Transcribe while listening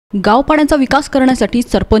गाव पाड्यांचा विकास करण्यासाठी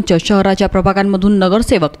सरपंच, शहराच्या प्रभागांमधून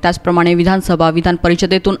नगरसेवक, त्याचप्रमाणे विधानसभा, विधान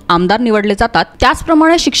परिषदेतून आमदार निवडले जातात।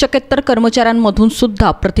 त्याचप्रमाणे शिक्षकेतर कर्मचाऱ्यांमधून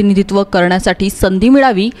सुद्धा प्रतिनिधित्व करण्यासाठी संधी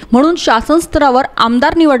मिळावी म्हणून शासन स्तरावर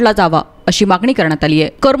आमदार निवडला जावा अशी मागणी करण्यात आली आहे।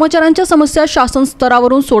 कर्मचाऱ्यांच्या समस्या शासन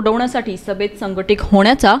स्तरावरून सोडवण्यासाठी सभेत संघटित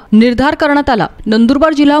होण्याचा निर्धार करण्यात आला।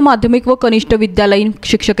 नंदुरबार जिल्हा माध्यमिक व कनिष्ठ विद्यालयीन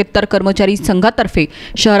शिक्षकेतर कर्मचारी संघातर्फे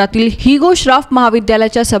शहरातील हिगो श्राफ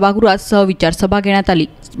महाविद्यालयाच्या सभागृहात सहविचार सभा घेण्यात आली।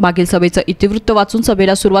 मागील सभेचं इतिवृत्त वाचून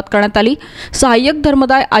सभेला सुरुवात करण्यात आली। सहाय्यक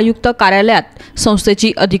धर्मदाय आयुक्त कार्यालयात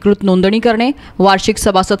संस्थेची अधिकृत नोंदणी करणे, वार्षिक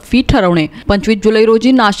सभासद फी ठरवणे, 25 जुलै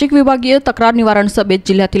रोजी नाशिक विभागीय तक्रार निवारण सभेत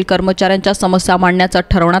जिल्ह्यातील कर्मचाऱ्यांच्या समस्या मांडण्याचं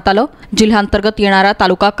ठरवण्यात आलं। जिल्ह्यांतर्गत येणारा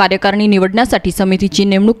तालुका कार्यकारिणी निवडण्यासाठी समितीची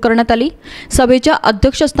नेमणूक करण्यात आली। सभेच्या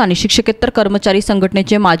अध्यक्षस्थानी शिक्षकेतर कर्मचारी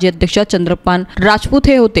संघटनेचे माजी अध्यक्ष चंद्रपान राजपूत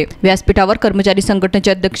हे होते। व्यासपीठावर कर्मचारी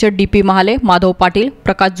संघटनेचे अध्यक्ष डी.पी. महाले, माधव पाटील,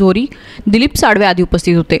 प्रकाश जोरी, दिलीप साळवे आदी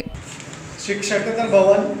उपस्थित होते। शिक्षकेतर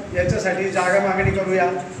भवन याच्यासाठी जागा मागणी करूया।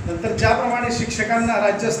 नंतर ज्याप्रमाणे शिक्षकांना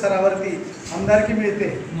राज्य स्तरावरती आमदारकी मिळते,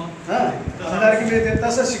 आमदारकी मिळते,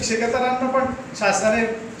 तसं शिक्षकेतरांना पण शासनाने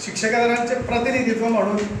शिक्षकेतरांचे प्रतिनिधित्व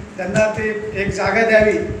म्हणून त्यांना ते एक जागा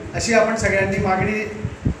द्यावी अशी आपण सगळ्यांनी मागणी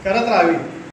करत राहावी।